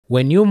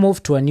When you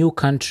move to a new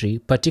country,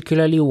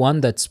 particularly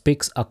one that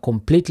speaks a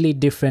completely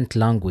different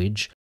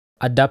language,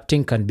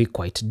 adapting can be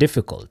quite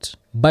difficult.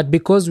 But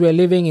because we are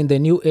living in the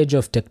new age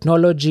of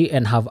technology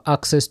and have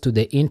access to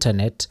the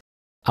internet,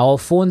 our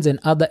phones and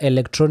other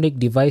electronic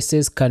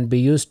devices can be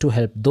used to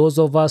help those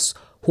of us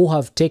who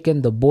have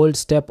taken the bold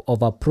step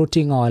of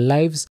uprooting our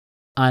lives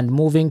and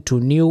moving to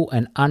new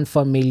and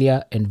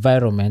unfamiliar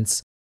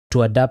environments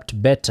to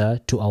adapt better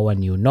to our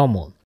new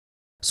normal.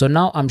 So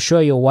now I'm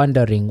sure you're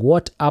wondering,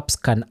 what apps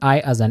can I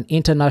as an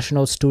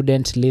international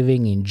student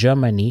living in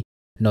Germany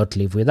not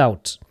live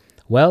without?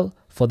 Well,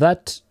 for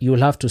that, you'll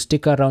have to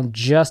stick around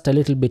just a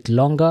little bit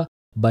longer,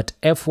 but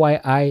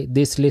FYI,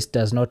 this list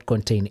does not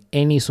contain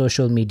any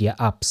social media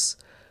apps.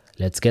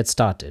 Let's get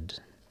started.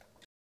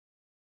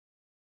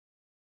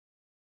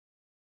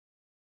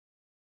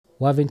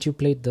 Why haven't you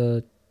played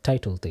the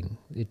title thing?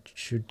 It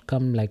should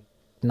come like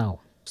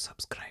now.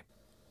 Subscribe.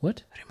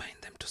 What? Remind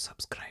them to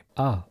subscribe.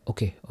 Ah,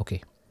 okay.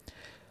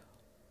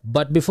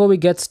 But before we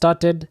get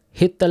started,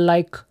 hit the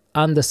like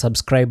and the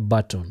subscribe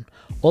button.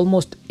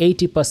 Almost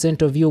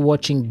 80% of you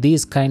watching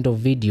these kind of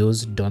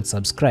videos don't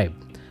subscribe.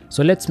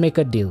 So let's make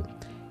a deal.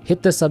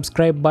 Hit the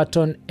subscribe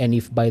button, and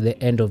if by the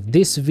end of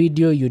this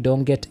video you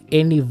don't get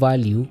any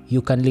value,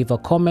 you can leave a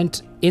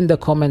comment in the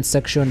comment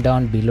section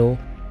down below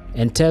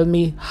and tell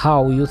me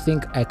how you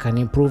think I can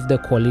improve the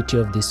quality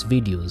of these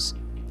videos.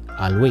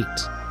 I'll wait.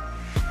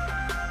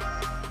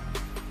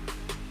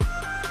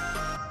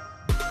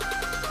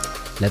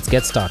 Let's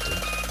get started.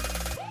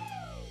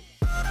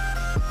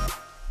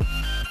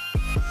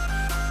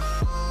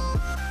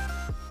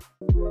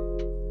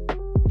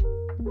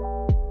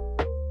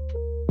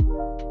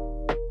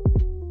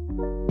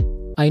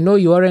 I know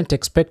you aren't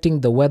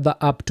expecting the weather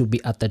app to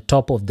be at the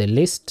top of the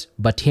list,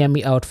 but hear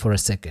me out for a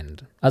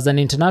second. As an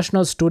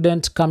international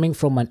student coming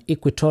from an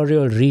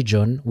equatorial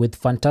region with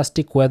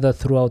fantastic weather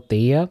throughout the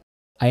year,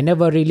 I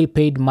never really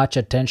paid much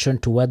attention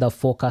to weather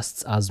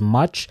forecasts as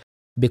much,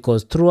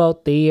 because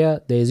throughout the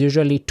year there is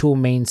usually two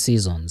main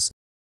seasons.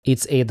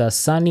 It's either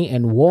sunny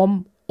and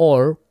warm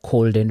or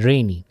cold and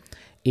rainy.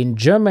 In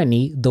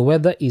Germany, the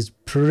weather is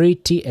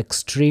pretty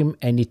extreme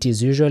and it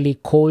is usually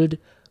cold,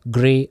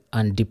 grey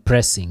and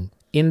depressing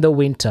in the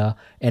winter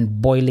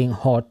and boiling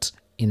hot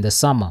in the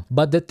summer.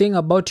 But the thing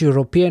about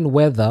European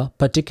weather,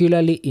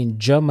 particularly in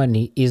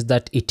Germany, is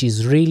that it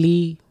is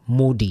really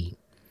moody.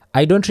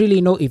 I don't really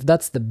know if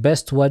that's the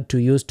best word to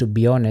use, to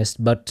be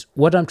honest, but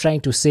what I'm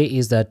trying to say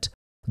is that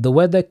the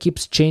weather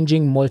keeps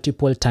changing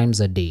multiple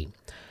times a day.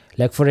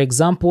 Like for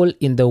example,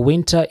 in the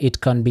winter it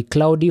can be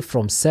cloudy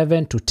from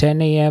 7 to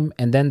 10 a.m.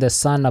 and then the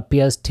sun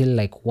appears till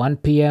like 1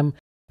 p.m.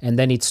 and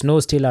then it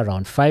snows till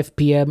around 5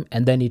 p.m.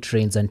 and then it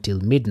rains until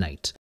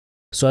midnight.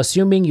 So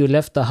assuming you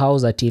left the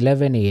house at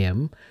 11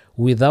 a.m.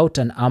 without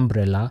an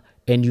umbrella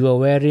and you are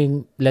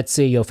wearing, let's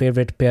say, your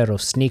favorite pair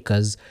of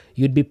sneakers,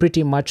 you'd be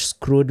pretty much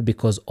screwed,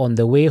 because on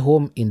the way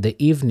home in the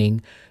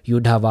evening,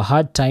 you'd have a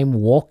hard time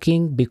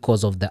walking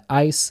because of the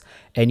ice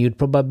and you'd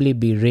probably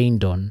be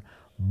rained on.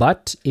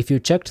 But if you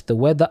checked the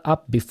weather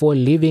app before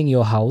leaving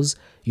your house,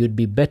 you'd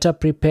be better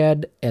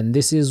prepared, and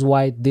this is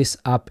why this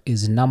app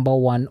is number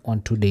one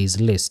on today's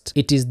list.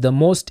 It is the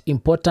most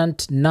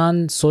important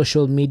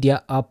non-social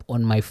media app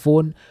on my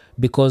phone,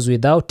 because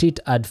without it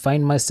I'd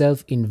find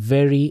myself in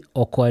very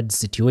awkward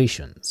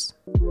situations.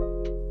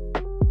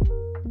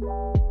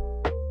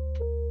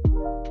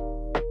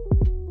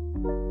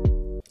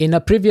 In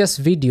a previous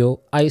video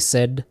I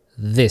said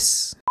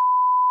this: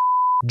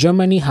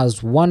 Germany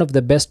has one of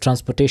the best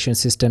transportation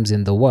systems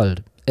in the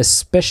world.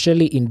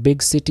 Especially in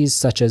big cities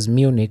such as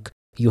Munich,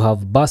 you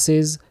have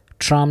buses,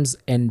 trams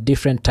and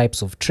different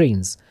types of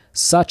trains,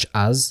 such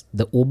as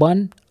the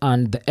U-Bahn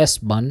and the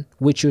S-Bahn,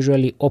 which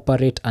usually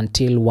operate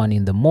until 1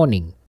 in the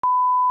morning.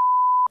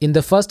 In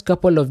the first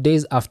couple of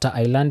days after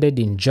I landed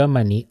in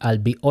Germany, I'll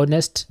be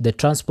honest, the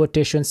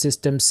transportation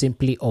system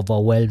simply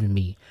overwhelmed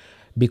me.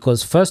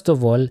 Because first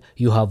of all,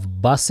 you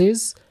have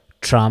buses,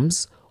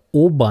 trams,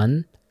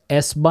 U-Bahn,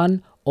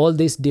 S-Bahn, all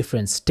these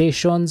different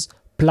stations,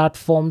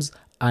 platforms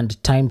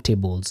and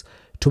timetables.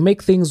 To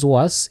make things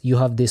worse, you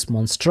have these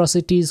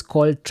monstrosities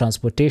called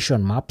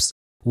transportation maps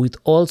with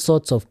all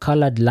sorts of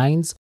colored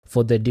lines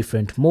for the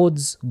different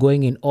modes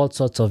going in all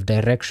sorts of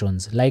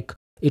directions. Like,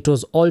 it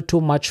was all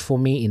too much for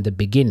me in the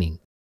beginning.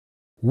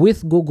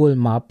 With Google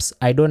Maps,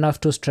 I don't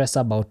have to stress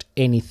about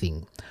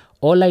anything.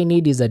 All I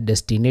need is a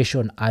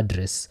destination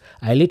address.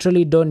 I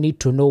literally don't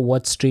need to know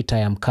what street I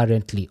am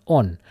currently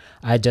on.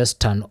 I just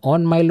turn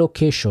on my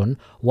location.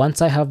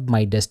 Once I have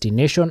my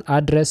destination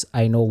address,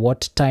 I know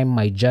what time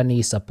my journey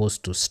is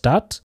supposed to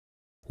start,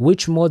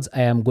 which modes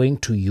I am going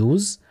to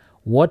use,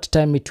 what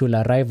time it will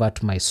arrive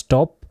at my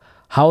stop,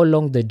 how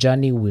long the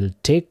journey will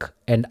take,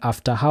 and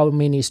after how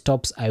many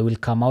stops I will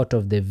come out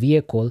of the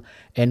vehicle,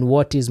 and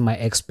what is my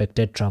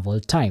expected travel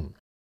time.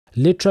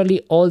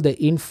 Literally all the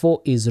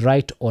info is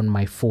right on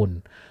my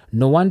phone.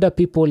 No wonder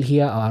people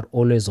here are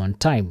always on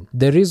time.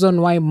 The reason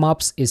why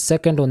Maps is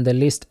second on the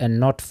list and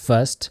not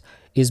first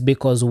is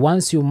because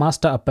once you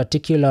master a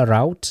particular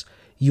route,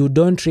 you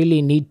don't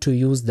really need to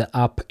use the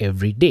app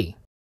every day.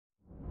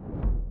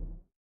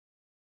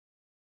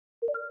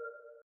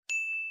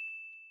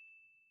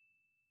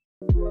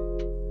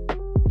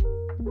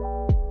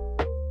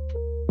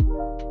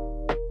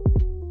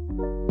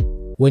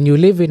 When you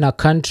live in a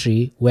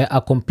country where a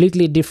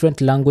completely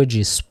different language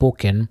is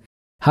spoken,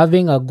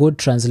 having a good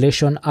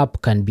translation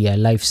app can be a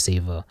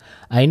lifesaver.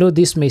 I know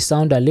this may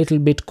sound a little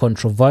bit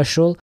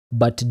controversial,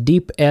 but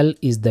DeepL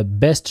is the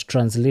best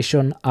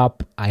translation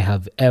app I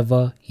have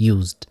ever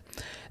used.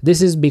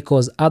 This is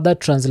because other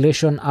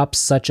translation apps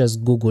such as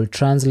Google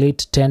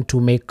Translate tend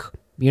to make,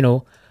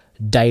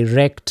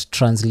 direct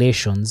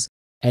translations,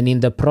 and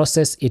in the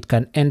process it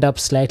can end up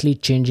slightly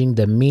changing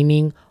the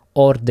meaning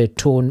or the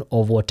tone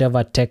of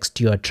whatever text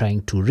you are trying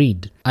to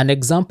read. An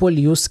example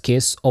use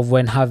case of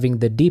when having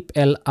the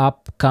DeepL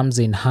app comes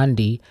in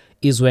handy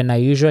is when I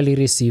usually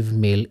receive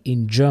mail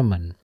in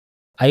German.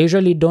 I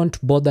usually don't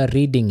bother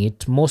reading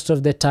it. Most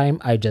of the time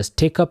I just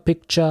take a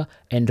picture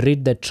and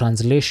read the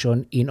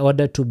translation in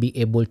order to be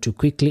able to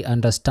quickly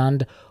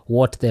understand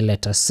what the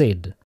letter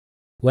said.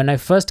 When I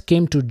first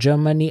came to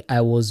Germany,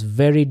 I was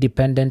very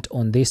dependent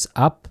on this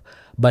app,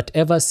 but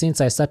ever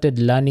since I started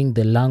learning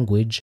the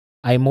language,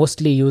 I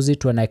mostly use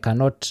it when I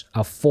cannot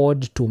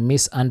afford to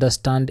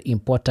misunderstand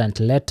important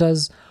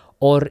letters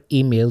or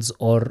emails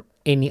or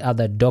any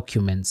other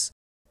documents.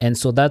 And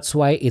so that's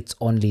why it's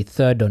only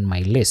third on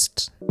my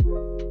list.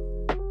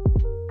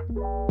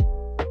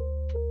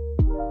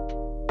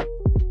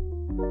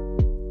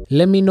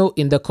 Let me know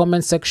in the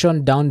comment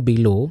section down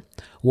below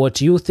what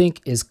you think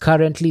is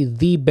currently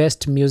the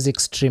best music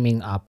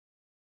streaming app.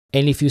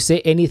 And if you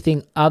say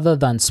anything other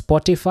than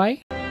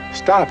Spotify,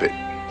 stop it.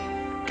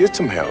 Get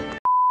some help.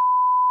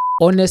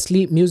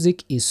 Honestly,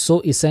 music is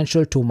so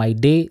essential to my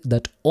day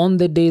that on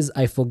the days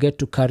I forget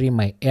to carry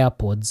my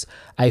AirPods,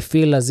 I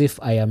feel as if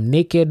I am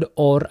naked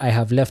or I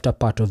have left a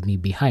part of me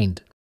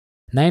behind.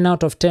 9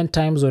 out of 10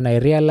 times when I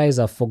realize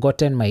I've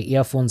forgotten my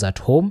earphones at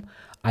home,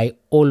 I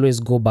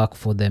always go back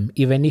for them,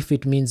 even if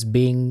it means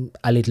being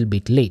a little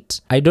bit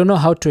late. I don't know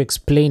how to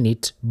explain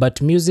it,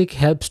 but music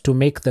helps to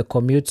make the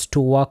commutes to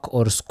work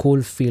or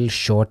school feel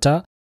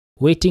shorter.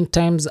 Waiting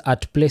times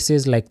at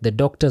places like the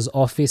doctor's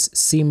office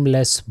seem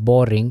less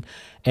boring,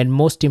 and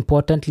most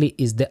importantly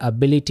is the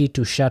ability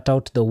to shut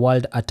out the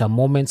world at a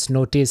moment's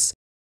notice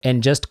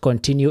and just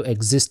continue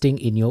existing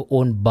in your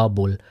own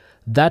bubble.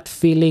 That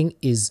feeling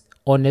is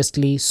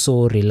honestly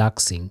so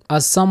relaxing.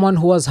 As someone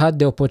who has had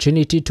the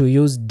opportunity to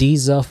use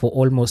Deezer for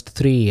almost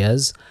 3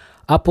 years,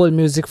 Apple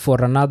Music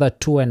for another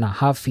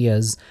 2.5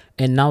 years,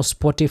 and now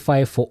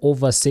Spotify for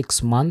over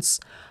 6 months,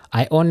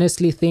 I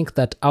honestly think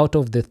that out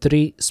of the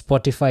 3,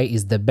 Spotify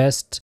is the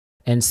best,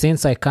 and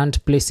since I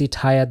can't place it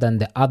higher than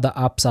the other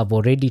apps I've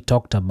already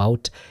talked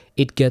about,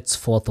 it gets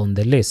 4th on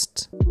the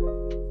list.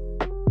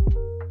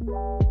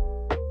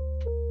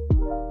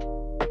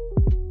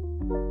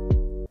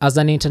 As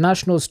an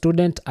international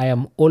student, I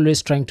am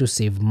always trying to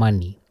save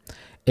money,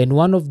 and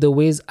one of the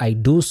ways I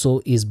do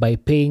so is by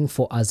paying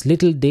for as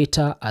little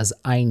data as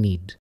I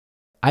need.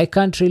 I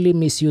can't really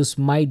misuse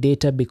my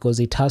data because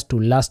it has to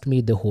last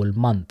me the whole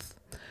month.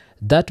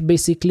 That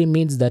basically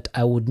means that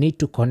I would need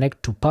to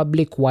connect to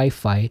public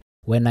Wi-Fi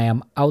when I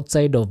am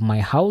outside of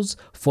my house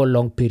for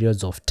long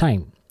periods of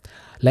time.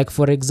 Like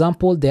for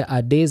example, there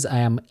are days I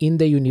am in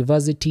the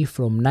university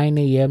from 9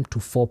 AM to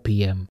 4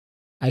 PM.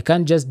 I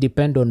can't just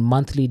depend on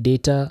monthly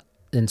data,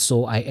 and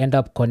so I end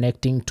up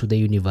connecting to the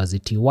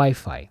university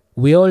Wi-Fi.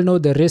 We all know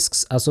the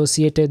risks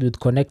associated with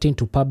connecting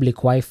to public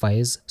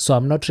Wi-Fis, so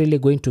I'm not really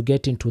going to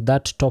get into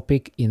that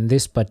topic in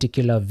this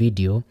particular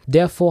video.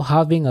 Therefore,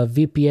 having a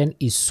VPN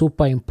is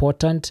super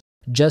important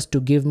just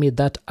to give me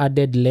that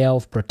added layer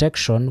of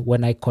protection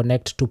when I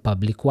connect to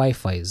public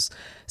Wi-Fis,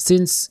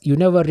 since you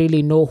never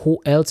really know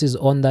who else is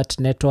on that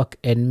network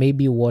and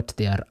maybe what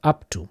they are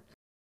up to.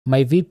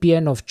 My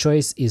VPN of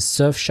choice is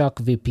Surfshark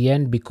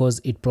VPN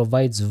because it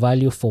provides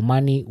value for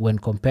money when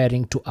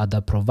comparing to other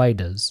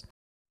providers.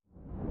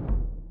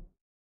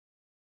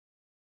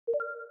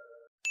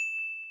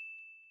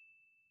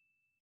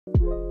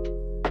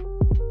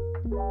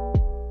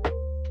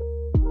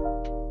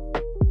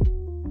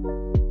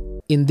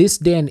 In this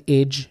day and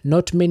age,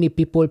 not many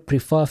people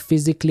prefer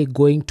physically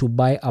going to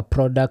buy a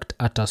product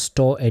at a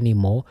store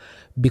anymore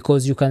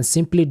because you can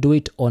simply do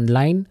it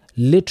online,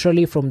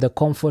 literally from the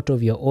comfort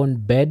of your own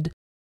bed,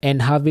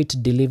 and have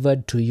it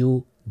delivered to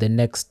you the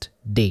next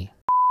day.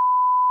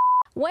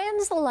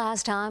 When's the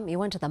last time you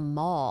went to the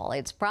mall?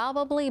 It's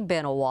probably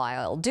been a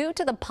while. Due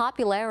to the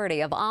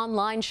popularity of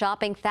online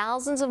shopping,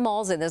 thousands of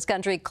malls in this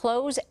country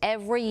close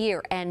every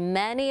year, and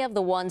many of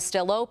the ones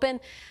still open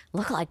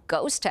look like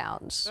ghost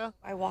towns.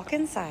 I walk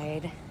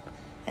inside,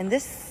 and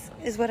this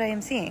is what I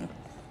am seeing.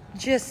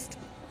 Just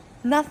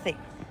nothing.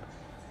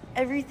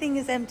 Everything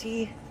is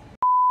empty.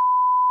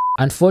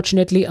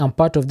 Unfortunately, I'm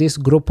part of this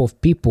group of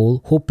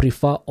people who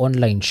prefer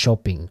online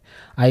shopping.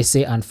 I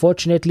say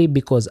unfortunately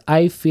because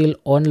I feel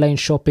online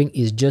shopping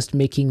is just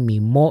making me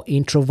more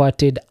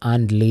introverted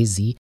and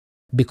lazy,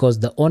 because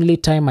the only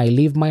time I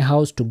leave my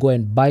house to go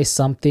and buy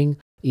something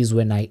is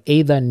when I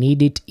either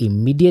need it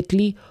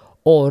immediately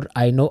or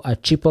I know a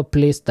cheaper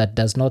place that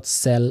does not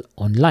sell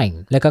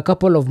online. Like a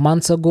couple of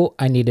months ago,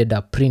 I needed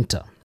a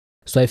printer.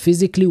 So I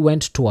physically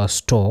went to a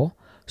store,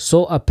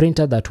 saw a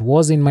printer that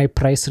was in my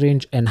price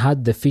range and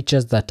had the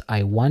features that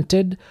I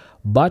wanted,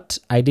 but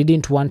I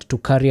didn't want to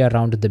carry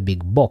around the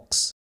big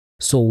box.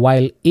 So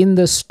while in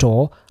the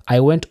store, I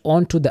went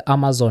onto the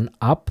Amazon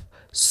app,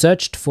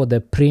 searched for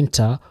the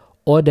printer,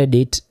 ordered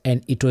it,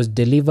 and it was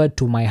delivered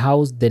to my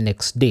house the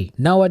next day.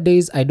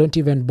 Nowadays, I don't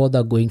even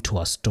bother going to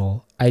a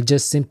store. I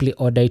just simply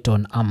order it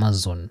on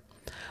Amazon.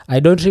 I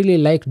don't really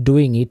like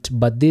doing it,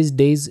 but these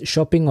days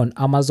shopping on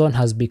Amazon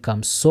has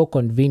become so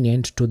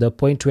convenient to the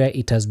point where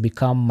it has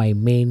become my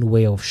main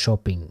way of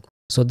shopping.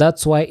 So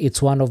that's why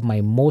it's one of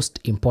my most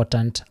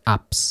important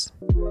apps.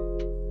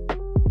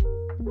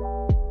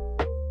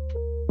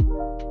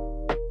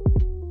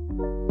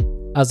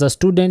 As a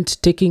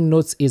student, taking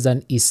notes is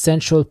an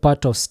essential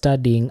part of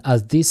studying,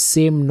 as these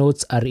same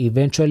notes are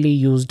eventually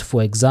used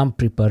for exam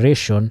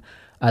preparation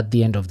at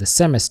the end of the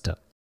semester.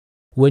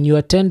 When you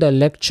attend a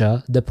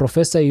lecture, the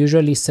professor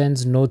usually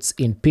sends notes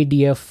in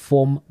PDF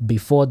form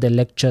before the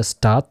lecture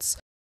starts,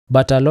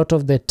 but a lot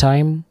of the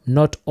time,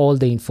 not all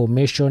the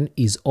information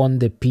is on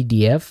the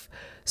PDF.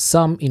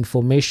 Some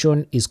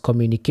information is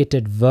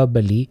communicated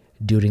verbally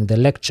during the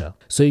lecture.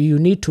 So you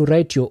need to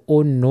write your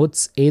own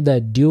notes either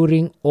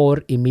during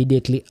or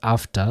immediately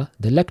after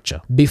the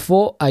lecture.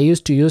 Before, I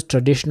used to use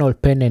traditional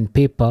pen and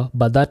paper,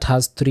 but that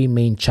has three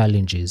main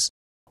challenges.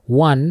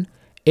 One,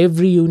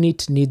 every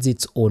unit needs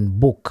its own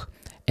book.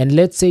 And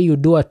let's say you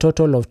do a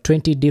total of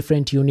 20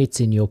 different units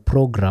in your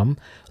program.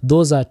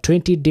 Those are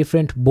 20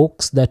 different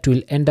books that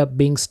will end up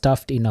being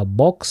stuffed in a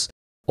box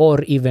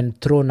or even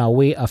thrown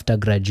away after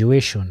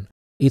graduation.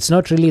 It's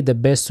not really the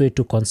best way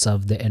to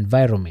conserve the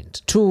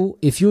environment. Two,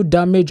 if you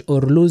damage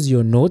or lose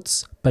your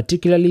notes,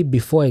 particularly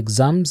before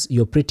exams,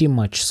 you're pretty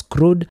much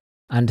screwed.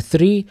 And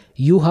three,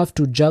 you have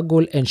to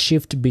juggle and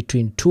shift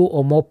between two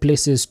or more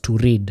places to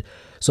read.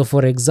 So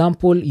for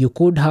example, you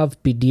could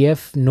have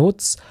PDF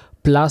notes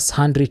plus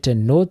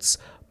handwritten notes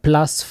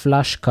plus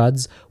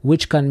flashcards,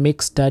 which can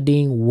make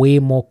studying way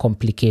more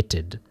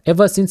complicated.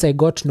 Ever since I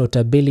got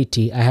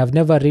Notability, I have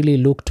never really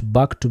looked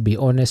back, to be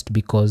honest,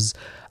 because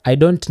I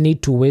don't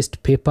need to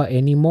waste paper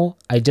anymore.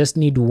 I just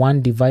need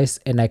one device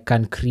and I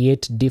can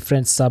create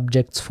different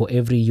subjects for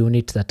every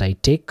unit that I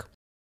take.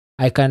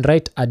 I can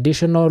write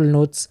additional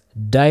notes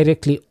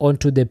directly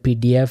onto the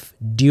PDF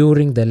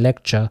during the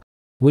lecture,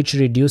 which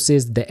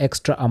reduces the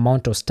extra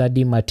amount of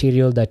study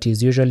material that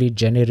is usually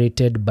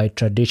generated by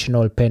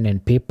traditional pen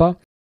and paper.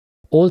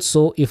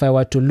 Also, if I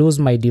were to lose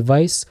my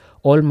device,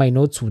 all my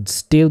notes would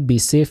still be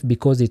safe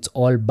because it's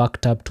all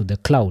backed up to the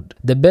cloud.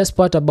 The best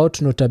part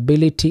about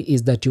Notability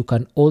is that you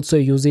can also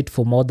use it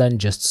for more than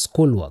just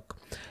schoolwork.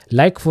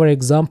 Like for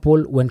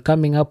example, when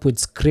coming up with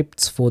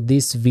scripts for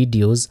these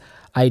videos,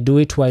 I do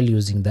it while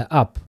using the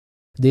app.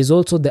 There's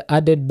also the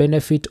added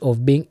benefit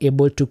of being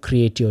able to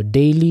create your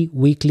daily,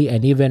 weekly,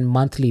 and even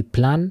monthly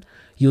plan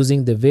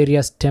using the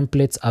various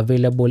templates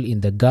available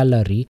in the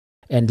gallery.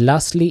 And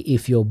lastly,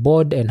 if you're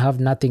bored and have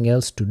nothing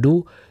else to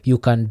do, you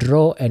can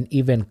draw and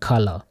even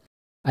color.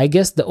 I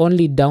guess the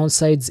only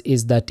downsides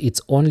is that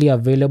it's only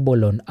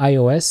available on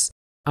iOS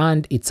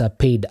and it's a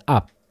paid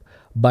app.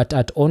 But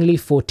at only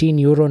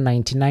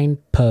 €14.99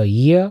 per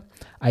year,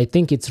 I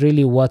think it's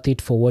really worth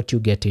it for what you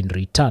get in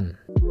return.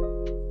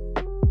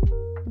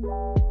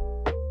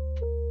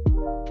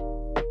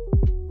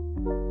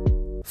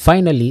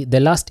 Finally, the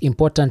last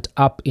important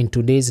app in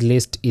today's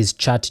list is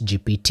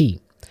ChatGPT.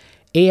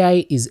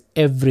 AI is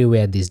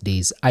everywhere these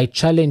days. I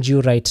challenge you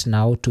right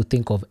now to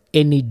think of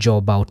any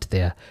job out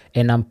there,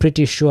 and I'm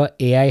pretty sure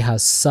AI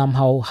has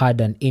somehow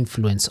had an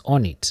influence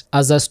on it.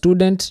 As a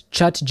student,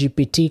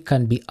 ChatGPT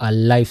can be a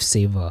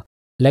lifesaver.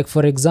 Like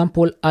for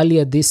example,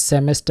 earlier this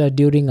semester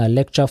during a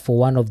lecture for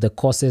one of the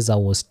courses I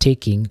was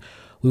taking,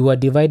 we were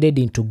divided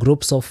into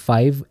groups of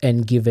 5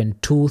 and given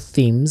 2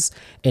 themes,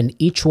 and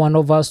each one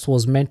of us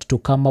was meant to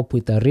come up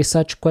with a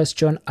research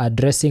question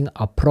addressing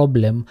a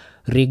problem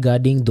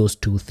regarding those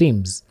 2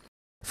 themes.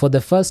 For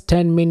the first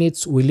 10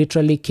 minutes, we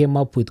literally came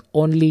up with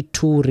only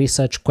 2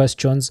 research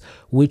questions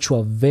which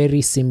were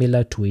very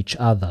similar to each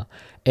other.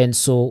 And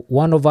so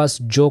one of us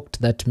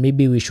joked that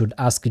maybe we should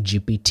ask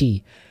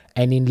GPT.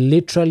 And in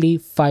literally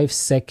 5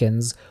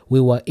 seconds, we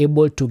were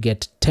able to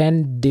get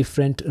 10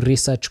 different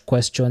research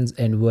questions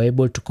and we were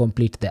able to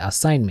complete the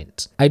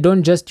assignment. I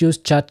don't just use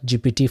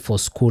ChatGPT for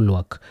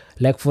schoolwork.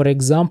 Like for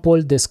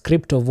example, the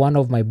script of one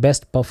of my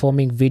best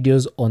performing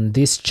videos on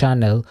this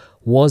channel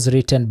was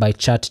written by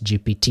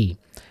ChatGPT.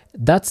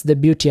 That's the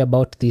beauty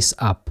about this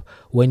app.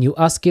 When you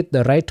ask it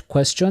the right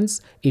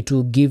questions, it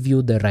will give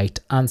you the right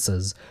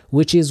answers,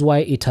 which is why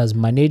it has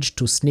managed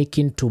to sneak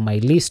into my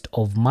list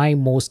of my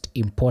most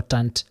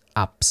important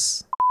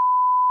apps.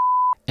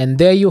 And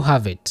there you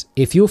have it.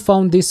 If you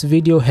found this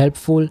video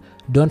helpful,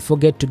 don't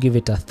forget to give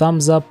it a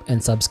thumbs up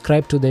and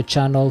subscribe to the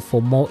channel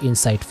for more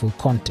insightful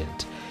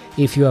content.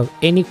 If you have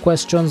any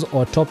questions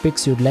or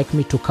topics you'd like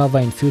me to cover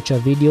in future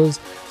videos,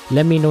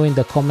 let me know in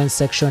the comment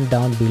section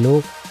down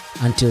below.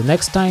 Until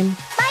next time,